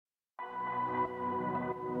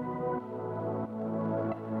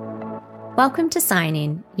Welcome to Sign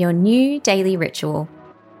In, your new daily ritual.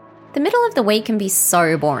 The middle of the week can be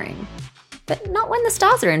so boring, but not when the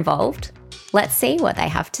stars are involved. Let's see what they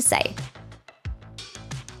have to say.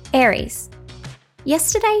 Aries.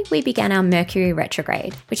 Yesterday we began our Mercury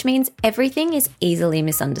retrograde, which means everything is easily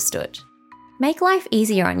misunderstood. Make life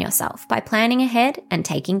easier on yourself by planning ahead and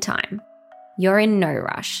taking time. You're in no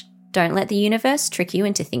rush. Don't let the universe trick you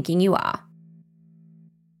into thinking you are.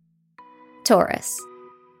 Taurus.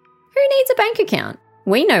 Who needs a bank account?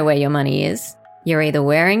 We know where your money is. You're either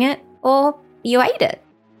wearing it or you ate it.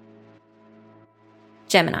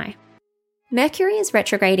 Gemini. Mercury is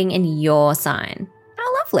retrograding in your sign.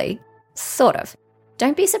 How lovely. Sort of.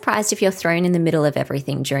 Don't be surprised if you're thrown in the middle of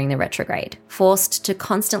everything during the retrograde, forced to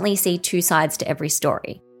constantly see two sides to every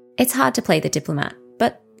story. It's hard to play the diplomat,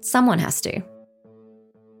 but someone has to.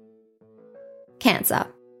 Cancer.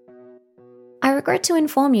 I regret to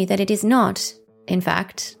inform you that it is not, in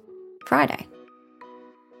fact, Friday.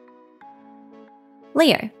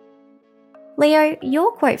 Leo. Leo,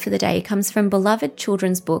 your quote for the day comes from beloved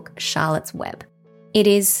children's book Charlotte's Web. It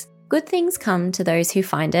is, "Good things come to those who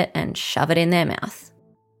find it and shove it in their mouth."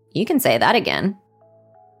 You can say that again.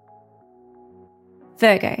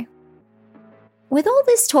 Virgo. With all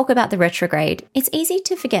this talk about the retrograde, it's easy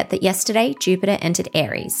to forget that yesterday Jupiter entered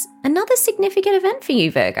Aries, another significant event for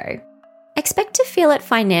you, Virgo. Expect to feel it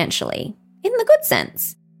financially, in the good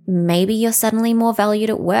sense. Maybe you're suddenly more valued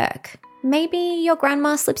at work. Maybe your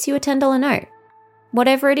grandma slips you a $10 note.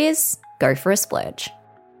 Whatever it is, go for a splurge.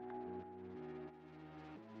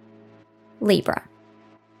 Libra.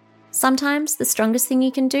 Sometimes the strongest thing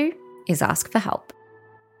you can do is ask for help.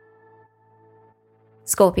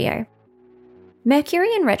 Scorpio.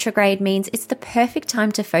 Mercury in retrograde means it's the perfect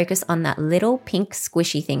time to focus on that little pink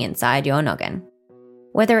squishy thing inside your noggin.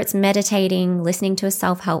 Whether it's meditating, listening to a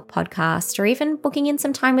self-help podcast, or even booking in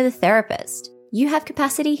some time with a therapist, you have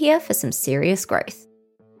capacity here for some serious growth.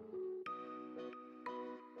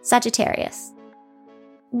 Sagittarius.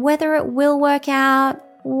 Whether it will work out,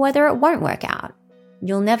 whether it won't work out,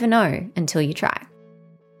 you'll never know until you try.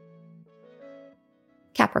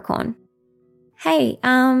 Capricorn. Hey,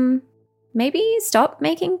 maybe stop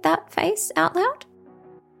making that face out loud?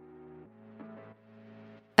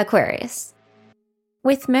 Aquarius.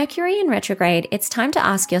 With Mercury in retrograde, it's time to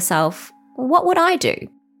ask yourself, what would I do?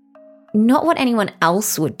 Not what anyone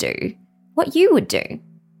else would do, what you would do.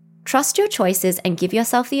 Trust your choices and give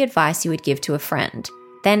yourself the advice you would give to a friend,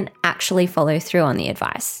 then actually follow through on the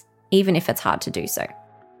advice, even if it's hard to do so.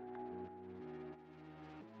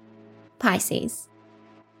 Pisces.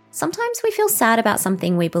 Sometimes we feel sad about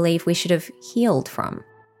something we believe we should have healed from.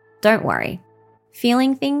 Don't worry.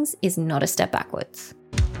 Feeling things is not a step backwards.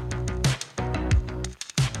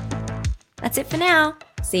 That's it for now.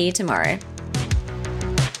 See you tomorrow.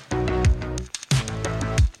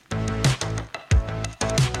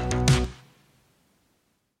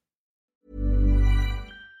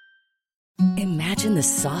 Imagine the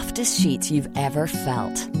softest sheets you've ever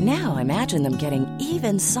felt. Now imagine them getting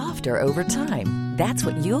even softer over time. That's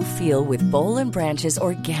what you'll feel with Boll & Branch's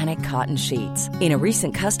organic cotton sheets. In a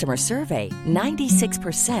recent customer survey,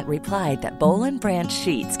 96% replied that Boll & Branch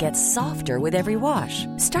sheets get softer with every wash.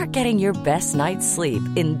 Start getting your best night's sleep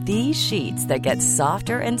in these sheets that get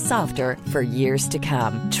softer and softer for years to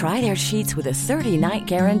come. Try their sheets with a 30-night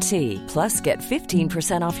guarantee. Plus, get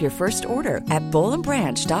 15% off your first order at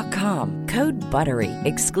bollandbranch.com. Code BUTTERY.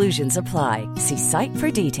 Exclusions apply. See site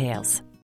for details.